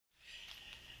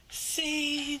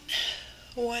Scene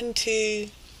 1,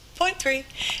 2.3.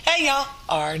 Hey y'all,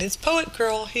 Artist Poet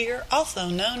Girl here, also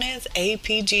known as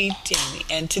APG Jamie,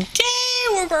 and today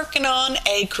we're working on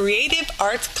a creative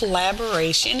arts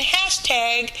collaboration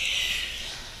hashtag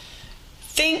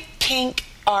Think Pink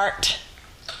Art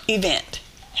event.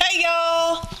 Hey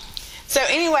y'all! So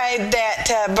anyway,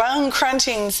 that bone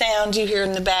crunching sound you hear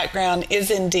in the background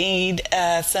is indeed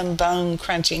some bone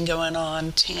crunching going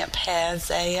on. Champ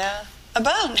has a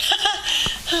bone.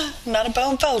 Not a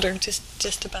bone folder,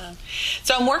 just a bone.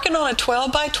 So I'm working on a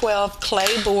 12 by 12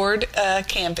 ClayBord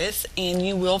canvas, and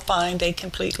you will find a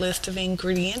complete list of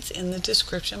ingredients in the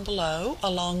description below,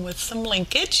 along with some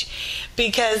linkage,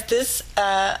 because this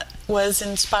was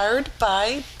inspired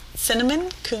by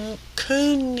Cinnamon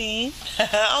Cooney,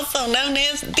 also known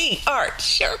as the Art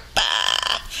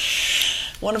Sherpa,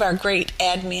 one of our great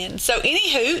admins. So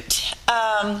any hoot,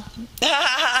 I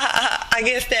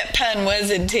guess that pun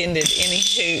was intended, any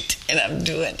hoot, and I'm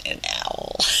doing an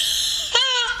owl.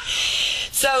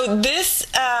 So this,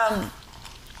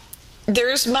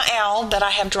 there's my owl that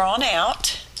I have drawn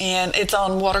out, and it's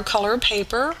on watercolor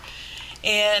paper.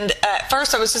 And at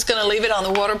first I was just going to leave it on the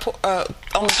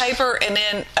on the paper and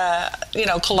then, you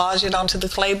know, collage it onto the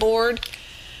ClayBord.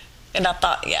 And I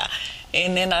thought, yeah.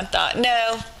 And then I thought,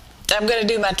 no, I'm going to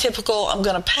do my typical, I'm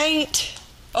going to paint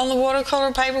on the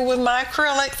watercolor paper with my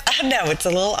acrylics. I know it's a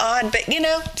little odd, but, you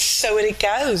know, so it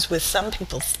goes with some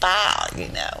people's style, you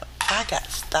know. I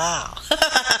got style.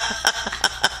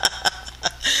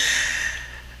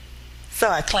 So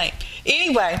I claim.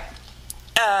 Anyway,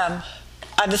 I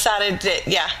decided that,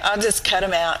 yeah, I'll just cut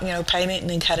them out, you know, paint it and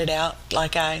then cut it out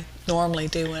like I normally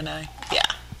do when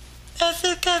that's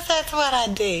because that's what I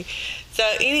do. So,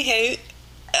 anywho,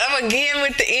 I'm again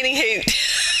with the anywho.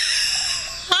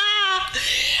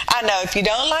 I know, if you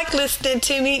don't like listening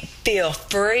to me, feel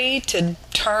free to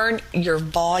turn your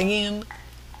volume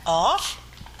off,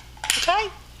 okay?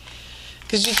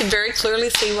 Because you can very clearly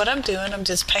see what I'm doing. I'm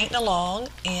just painting along,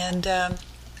 and,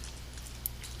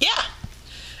 yeah.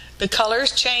 The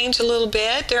colors change a little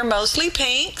bit. They're mostly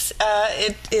pinks.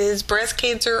 It is Breast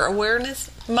Cancer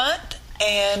Awareness Month,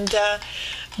 and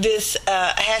this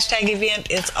hashtag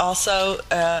event is also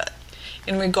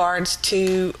in regards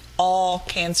to all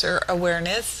cancer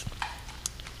awareness.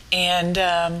 And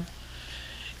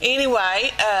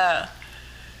anyway,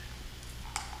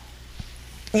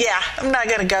 yeah, I'm not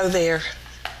going to go there.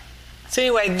 So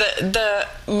anyway, the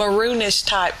maroonish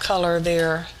type color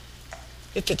there,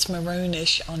 if it's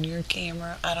maroonish on your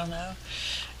camera, I don't know,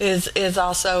 is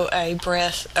also a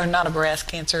breast, or not a breast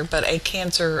cancer, but a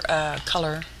cancer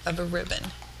color of a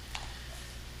ribbon,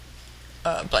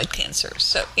 blood cancer.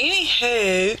 So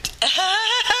anywho, how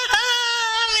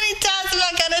many times am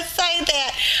I gonna say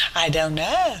that? I don't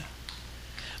know.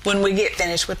 When we get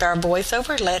finished with our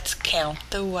voiceover, let's count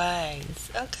the ways,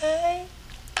 okay?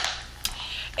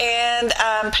 And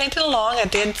I'm painting along. I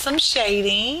did some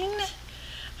shading.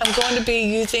 I'm going to be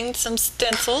using some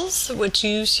stencils, which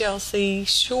you shall see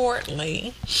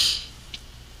shortly.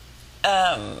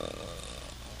 What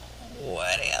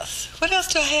else? What else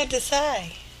do I have to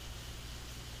say?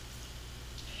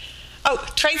 Oh,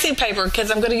 tracing paper,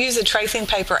 because I'm going to use the tracing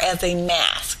paper as a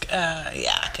mask.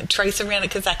 Yeah, I can trace around it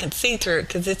because I can see through it,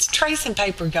 because it's tracing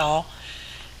paper, y'all.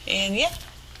 And yeah,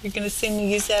 you're going to see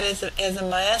me use that as a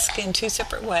mask in two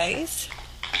separate ways.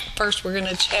 First, we're going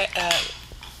to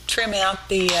trim out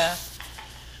the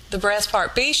brass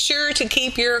part. Be sure to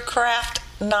keep your craft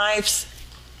knives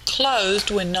closed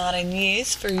when not in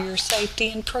use for your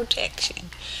safety and protection.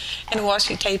 And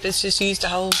washi tape is just used to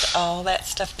hold all that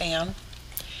stuff down.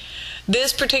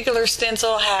 This particular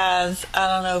stencil has, I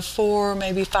don't know, 4,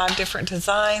 maybe 5 different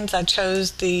designs. I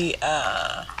chose the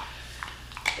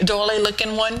doily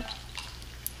looking one.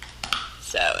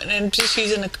 So, and I'm just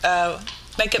using a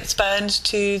makeup sponge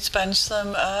to sponge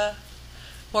some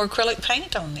more acrylic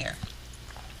paint on there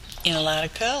in a lot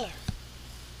of color.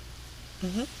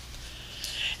 And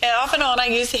off and on I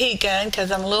use the heat gun because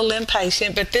I'm a little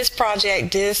impatient, but this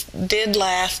project did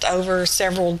last over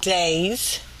several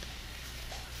days.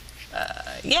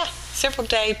 Yeah, several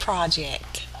day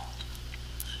project.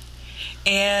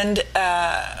 And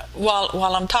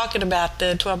while I'm talking about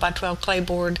the 12 by 12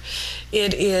 ClayBord,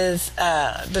 it is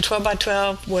the 12 by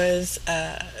 12 was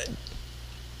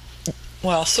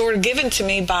well, sort of given to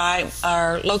me by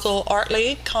our local art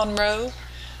league, Conroe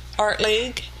Art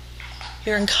League,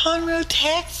 here in Conroe,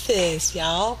 Texas,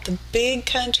 y'all, the big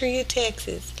country of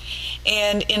Texas.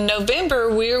 And in November,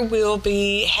 we will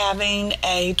be having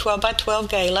a 12 by 12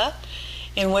 gala,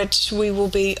 in which we will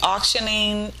be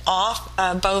auctioning off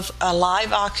both a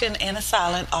live auction and a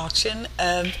silent auction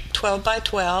of 12 by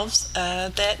 12s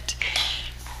that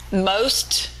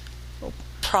most,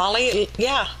 probably,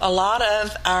 yeah, a lot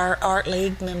of our Art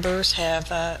League members have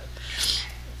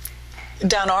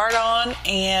done art on,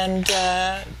 and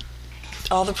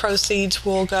all the proceeds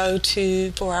will go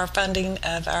for our funding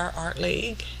of our Art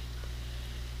League.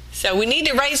 So we need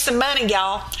to raise some money,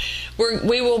 y'all.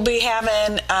 We will be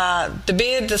having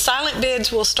the silent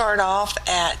bids will start off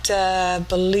at I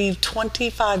believe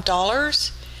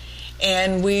 $25,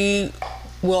 and we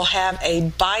will have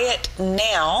a buy it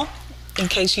now in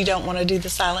case you don't want to do the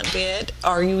silent bid,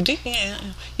 or you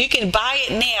can buy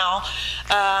it now.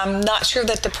 Not sure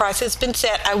that the price has been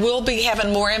set. I will be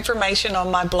having more information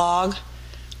on my blog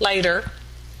later.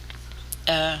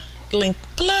 Link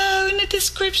below in the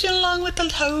description, along with the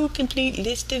whole complete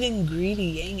list of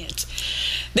ingredients.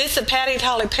 This is a Patti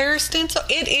Tolley Parrish stencil.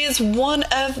 It is one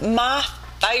of my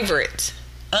favorites.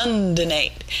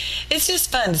 Undulate. It's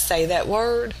just fun to say that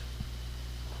word.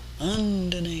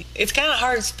 Undulate. It's kind of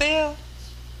hard to spell.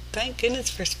 Thank goodness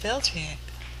for spell check.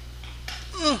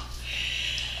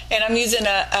 And I'm using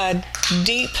a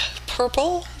deep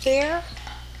purple there.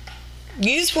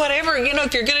 Use whatever,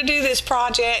 if you're going to do this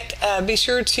project, be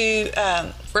sure to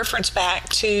reference back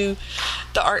to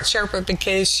the Art Sherpa,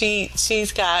 because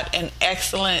she's got an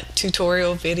excellent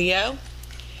tutorial video.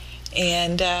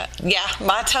 And yeah,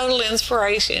 my total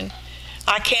inspiration.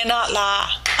 I cannot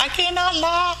lie. I cannot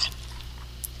lie.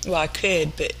 Well, I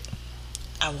could, but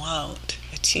I won't.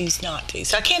 I choose not to.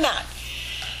 So I cannot.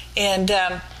 And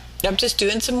I'm just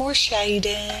doing some more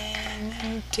shading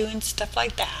and doing stuff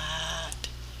like that.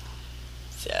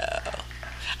 So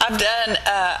I've done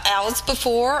owls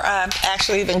before. I've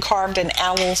actually even carved an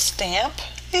owl stamp.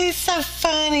 He's so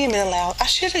funny, little owl. I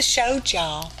should have showed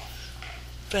y'all,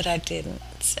 but I didn't.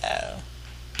 So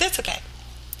that's okay.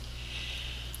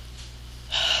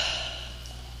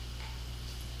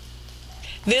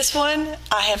 This one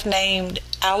I have named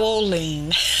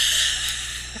Aleene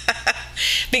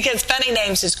because funny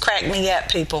names just crack me up,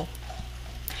 people.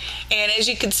 And as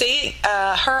you can see,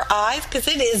 her eyes, because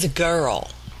it is a girl.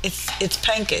 It's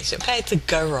pinkish, okay? It's a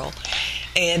girl.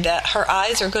 And her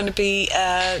eyes are going to be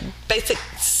basic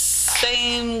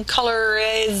same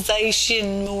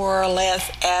colorization, more or less,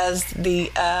 as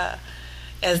the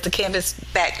canvas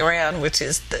background, which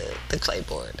is the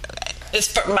ClayBord. Okay.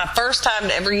 It's my first time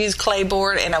to ever use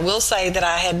ClayBord, and I will say that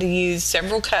I had to use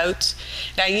several coats.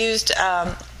 And I used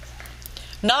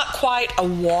not quite a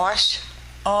wash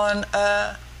on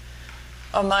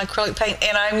my acrylic paint,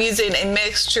 and I'm using a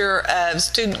mixture of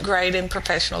student grade and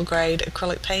professional grade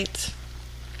acrylic paints.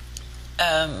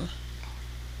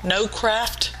 No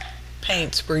craft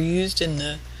paints were used in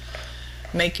the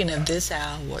making of this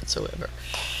owl whatsoever.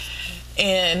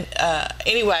 And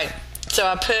anyway, so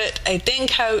I put a thin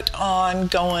coat on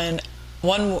going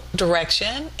one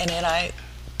direction, and then I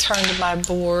turned my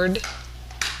board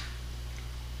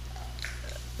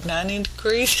 90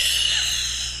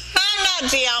 degrees. I'm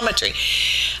not geometry.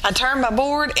 I turned my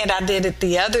board and I did it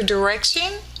the other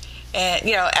direction, and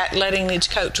letting each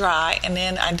coat dry, and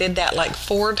then I did that like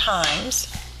 4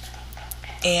 times,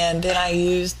 and then I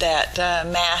used that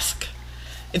mask.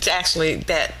 It's actually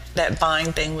that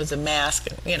bind thing was a mask,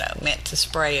 meant to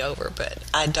spray over, but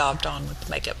I daubed on with the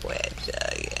makeup wedge.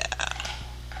 Yeah,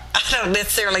 I don't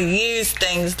necessarily use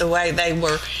things the way they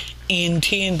were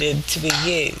intended to be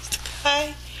used.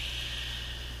 Okay.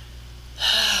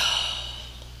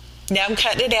 Now I'm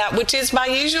cutting it out, which is my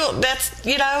usual.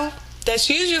 That's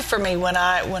usual for me when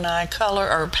I color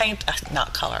or paint.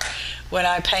 Not color. When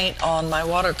I paint on my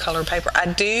watercolor paper,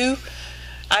 I do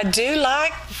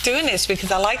like doing this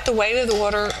because I like the weight of the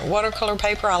watercolor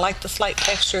paper. I like the slight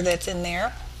texture that's in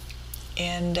there,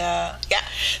 and yeah.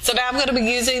 So now I'm going to be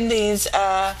using these.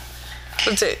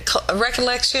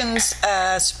 Recollections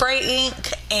spray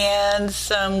ink and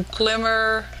some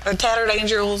Glimmer or Tattered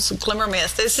Angels Glimmer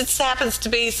mist. This just happens to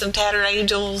be some Tattered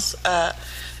Angels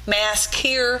mask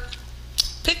here,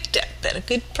 picked up at a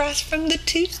good price from the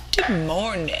Tuesday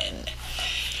morning.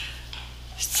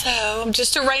 So I'm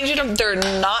just arranging them. They're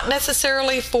not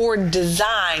necessarily for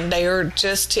design. They are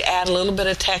just to add a little bit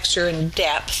of texture and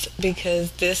depth,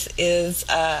 because this is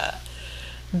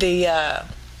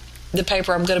the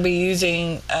paper I'm going to be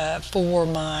using for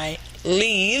my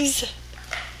leaves.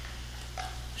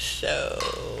 So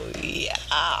yeah,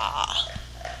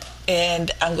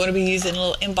 and I'm going to be using a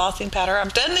little embossing powder.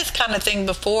 I've done this kind of thing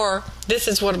before. This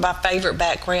is one of my favorite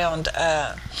background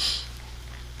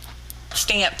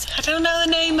stamps. I don't know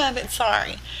the name of it,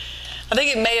 sorry. I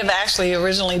think it may have actually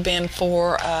originally been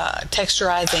for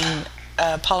texturizing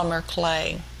polymer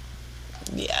clay.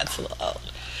 Yeah, it's a little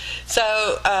old.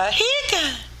 So here you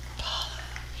go.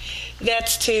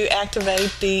 That's to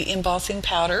activate the embossing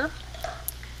powder.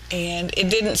 And it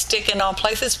didn't stick in all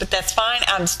places, but that's fine.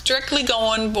 I'm strictly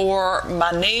going for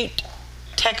minute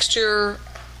texture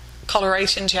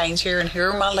coloration change here, and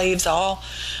here are my leaves all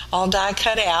die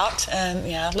cut out. And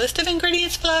yeah, list of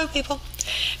ingredients below, people.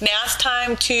 Now it's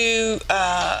time to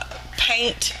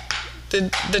paint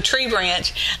the tree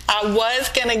branch. I was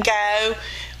gonna go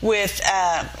with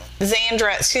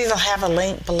Zandra. She'll have a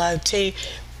link below too.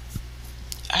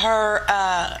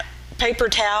 Her paper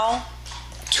towel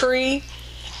tree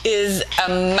is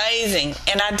amazing,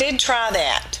 and I did try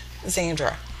that,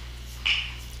 Zandra.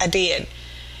 I did.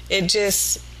 It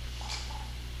just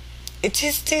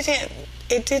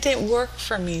didn't work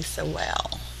for me so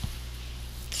well.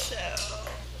 So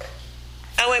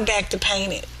I went back to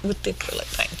paint it with the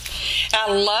acrylic paint.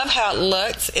 I love how it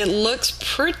looks. It looks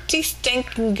pretty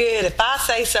stinking good, if I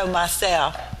say so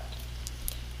myself.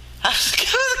 I was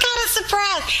kind of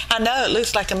surprised. I know it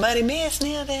looks like a muddy mess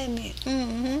now, doesn't it?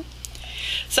 Mm-hmm.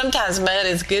 Sometimes mud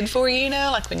is good for you, you know,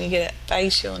 like when you get a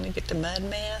facial and you get the mud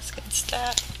mask and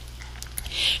stuff.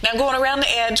 Now I'm going around the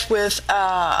edge with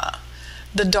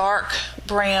the dark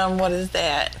brown. What is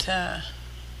that? I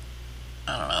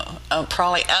don't know.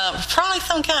 Probably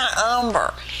some kind of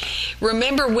umber.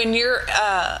 Remember, when you're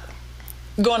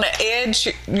going to edge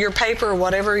your paper or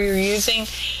whatever you're using,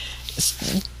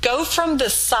 go from the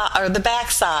side or the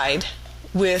back side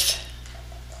with,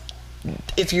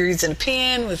 if you're using a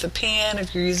pen, with a pen.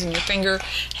 If you're using your finger,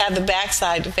 have the back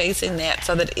side facing that,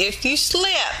 so that if you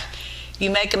slip, you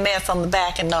make a mess on the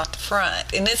back and not the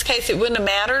front. In this case, it wouldn't have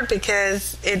mattered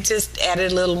because it just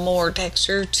added a little more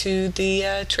texture to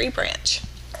the tree branch.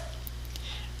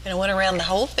 And I went around the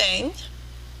whole thing,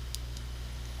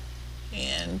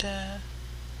 and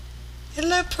it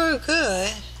looked pretty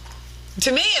good.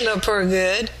 To me, it looked pretty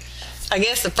good. I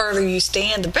guess the further you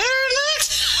stand, the better it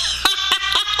looks.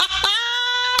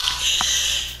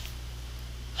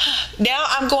 Now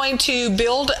I'm going to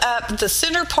build up the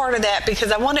center part of that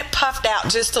because I want it puffed out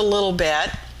just a little bit.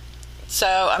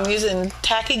 So I'm using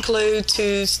tacky glue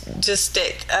to just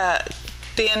stick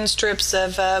thin strips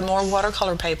of more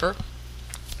watercolor paper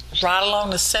right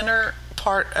along the center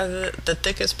part of the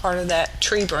thickest part of that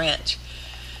tree branch.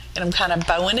 And I'm kind of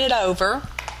bowing it over.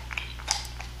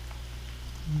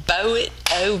 Bow it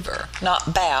over,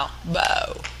 not bow,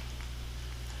 bow.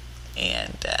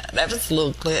 And that was a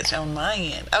little glitch on my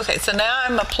end. Okay, so now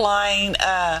I'm applying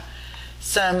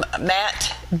some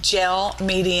matte gel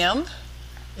medium.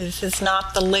 This is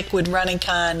not the liquid running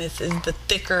kind. This is the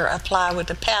thicker apply with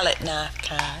the palette knife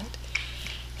kind.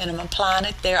 And I'm applying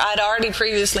it there. I'd already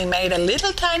previously made a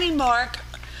little tiny mark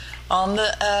on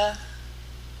the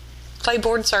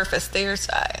ClayBord surface there,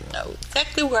 so I know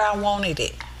exactly where I wanted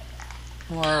it,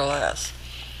 more or less.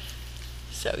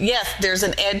 So yes, there's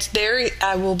an edge there.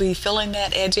 I will be filling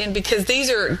that edge in because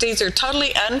these are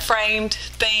totally unframed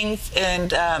things.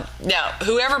 And now,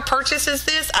 whoever purchases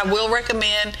this, I will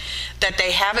recommend that they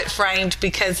have it framed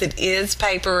because it is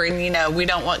paper, and you know we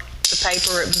don't want the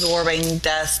paper absorbing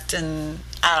dust and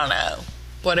I don't know,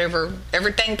 whatever,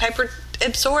 everything paper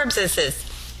absorbs. This is.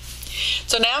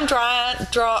 So now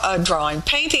I'm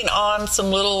painting on some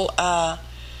little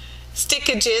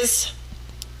stickages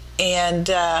and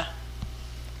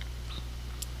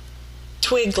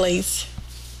twigglies.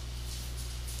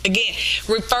 Again,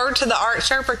 refer to the art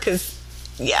Sherpa because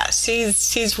yeah,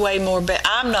 she's way more better.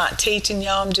 I'm not teaching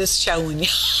y'all, I'm just showing you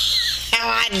how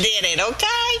I did it.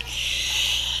 Okay,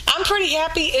 I'm pretty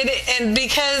happy and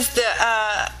because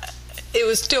it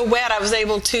was still wet, I was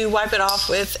able to wipe it off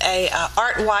with a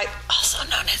art wipe, also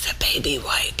known as a baby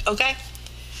wipe. Okay,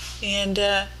 and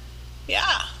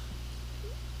yeah,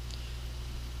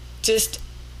 just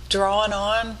drawing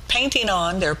on, painting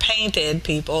on. They're painted,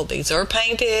 people. These are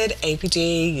painted.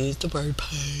 APG used the word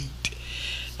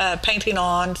paint. Painting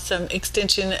on some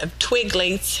extension of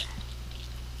twigglies.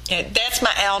 And that's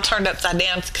my owl turned upside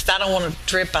down because I don't want to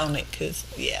drip on it. Because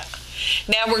yeah.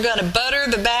 Now we're going to butter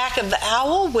the back of the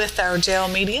owl with our gel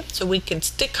medium so we can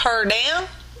stick her down.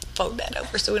 Fold that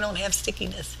over so we don't have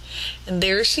stickiness. And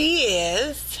there she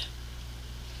is.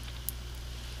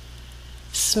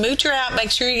 Smooch her out, make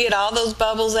sure you get all those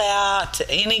bubbles out,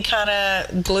 any kind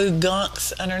of glue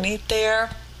gunks underneath there.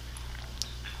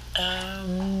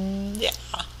 Yeah.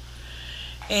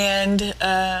 And,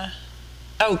 I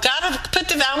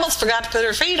almost forgot to put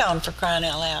her feet on, for crying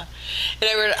out loud.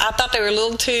 I thought they were a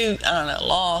little too, I don't know,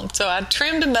 long. So I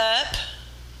trimmed them up,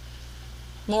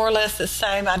 more or less the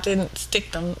same. I didn't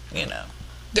stick them, you know,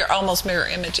 They're almost mirror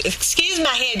images. Excuse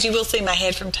my head, you will see my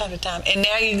head from time to time. And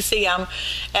now you can see I'm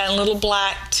adding a little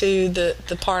black to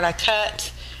the part I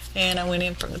cut. And I went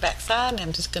in from the back side, and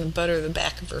I'm just going to butter the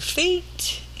back of her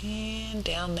feet. And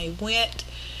down they went.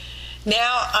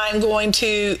 Now I'm going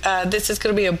to, this is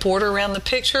going to be a border around the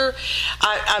picture.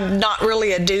 I'm not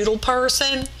really a doodle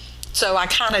person, so I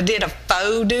kind of did a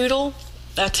faux doodle.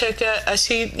 I took a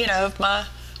sheet, of my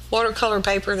watercolor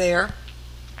paper there.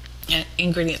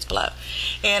 Ingredients below,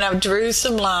 and I drew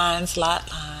some lines, light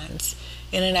lines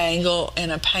in an angle,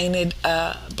 and I painted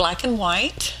black and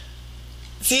white,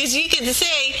 see, as you can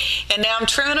see. And now I'm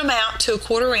trimming them out to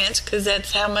 1/4 inch because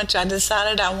that's how much I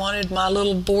decided I wanted my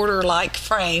little border like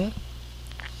frame.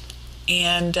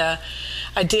 And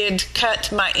I did cut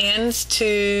my ends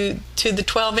to the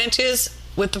 12 inches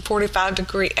with the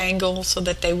 45-degree angle so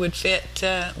that they would fit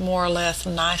more or less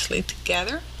nicely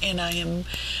together. And I am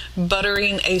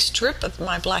buttering a strip of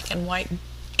my black and white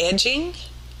edging.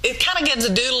 It kind of gives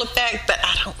a doodle effect, but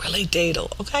I don't really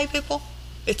doodle, okay, people?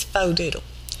 It's faux doodle.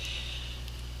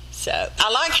 So I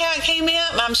like how it came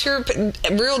out, and I'm sure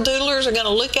real doodlers are going to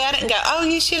look at it and go, oh,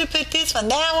 you should have put this one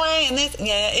that way and this.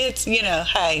 Yeah, it's,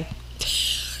 hey,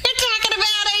 we're talking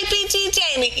about APG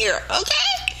Jamie here,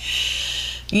 okay?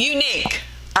 Unique.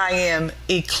 I am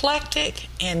eclectic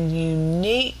and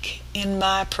unique in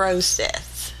my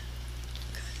process.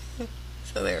 Okay.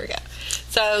 So there we go.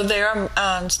 So there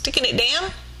I'm sticking it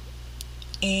down,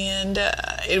 and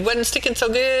it wasn't sticking so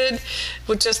good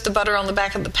with just the butter on the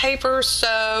back of the paper,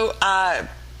 so I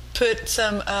put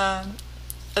some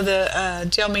of the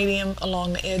gel medium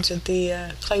along the edge of the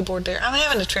ClayBord there. I'm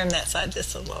having to trim that side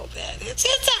just a little bit. It's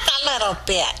just a little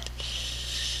bit.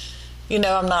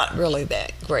 I'm not really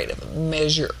that great of a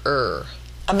measurer.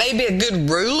 I may be a good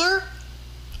ruler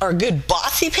or a good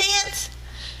bossy pants,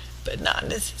 but not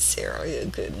necessarily a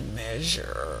good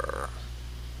measurer.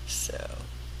 So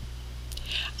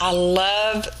I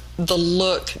love the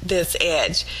look, this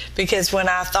edge, because when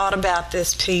I thought about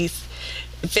this piece,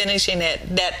 finishing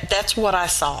it, that's what I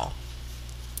saw.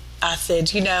 I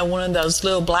said, one of those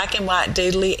little black and white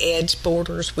doodly edge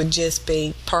borders would just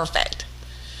be perfect.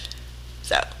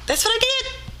 So that's what I did.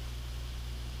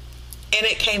 And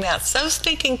it came out so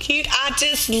stinking cute. I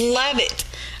just love it.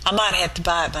 I might have to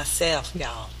buy it myself,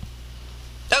 y'all.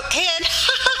 Oh, head.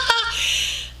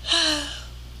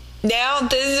 Now,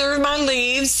 these are my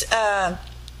leaves. I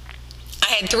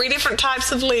had 3 different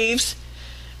types of leaves,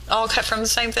 all cut from the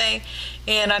same thing.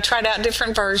 And I tried out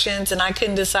different versions, and I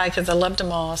couldn't decide because I loved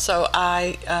them all. So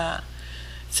I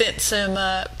sent some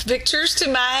pictures to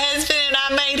my husband, and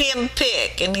I made him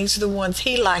pick. And these are the ones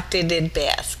he liked and did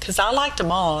best, because I liked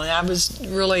them all. And I was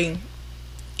really,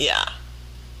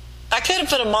 I could have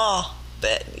put them all,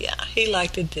 but he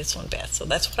liked this one best. So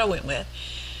that's what I went with.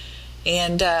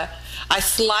 And I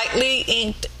slightly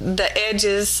inked the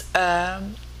edges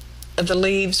of the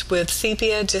leaves with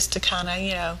sepia just to kind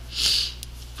of,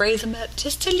 raise them up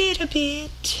just a little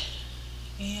bit.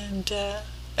 And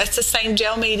that's the same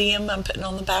gel medium I'm putting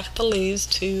on the back of the leaves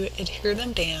to adhere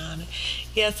them down.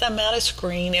 Yes, I'm out of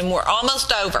screen, and we're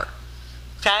almost over.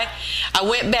 Okay, I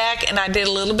went back and I did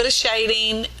a little bit of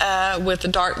shading with the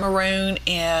dark maroon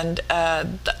and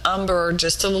the umber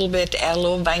just a little bit to add a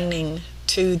little veining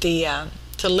to the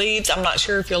leaves. I'm not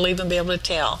sure if you'll even be able to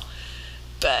tell,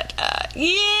 but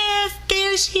yes,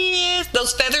 there she is.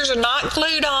 Those feathers are not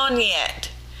glued on yet,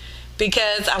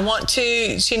 because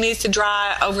she needs to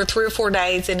dry over 3 or 4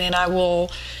 days, and then I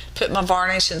will put my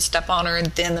varnish and stuff on her, and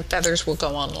then the feathers will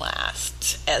go on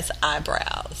last as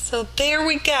eyebrows. So there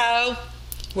we go.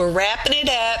 We're wrapping it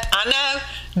up. I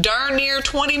know, darn near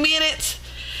 20 minutes.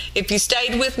 If you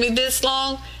stayed with me this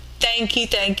long, thank you,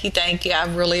 thank you, thank you. I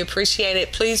really appreciate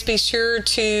it. Please be sure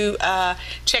to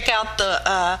check out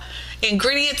the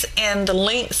ingredients and the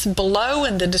links below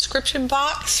in the description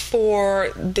box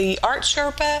for the Art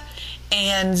Sherpa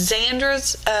and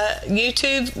Xandra's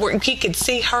YouTube, where you could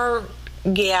see her,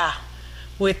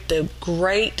 with the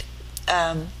great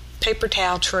paper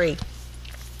towel tree.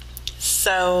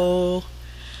 So,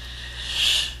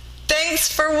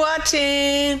 thanks for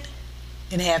watching,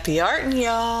 and happy arting,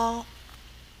 y'all.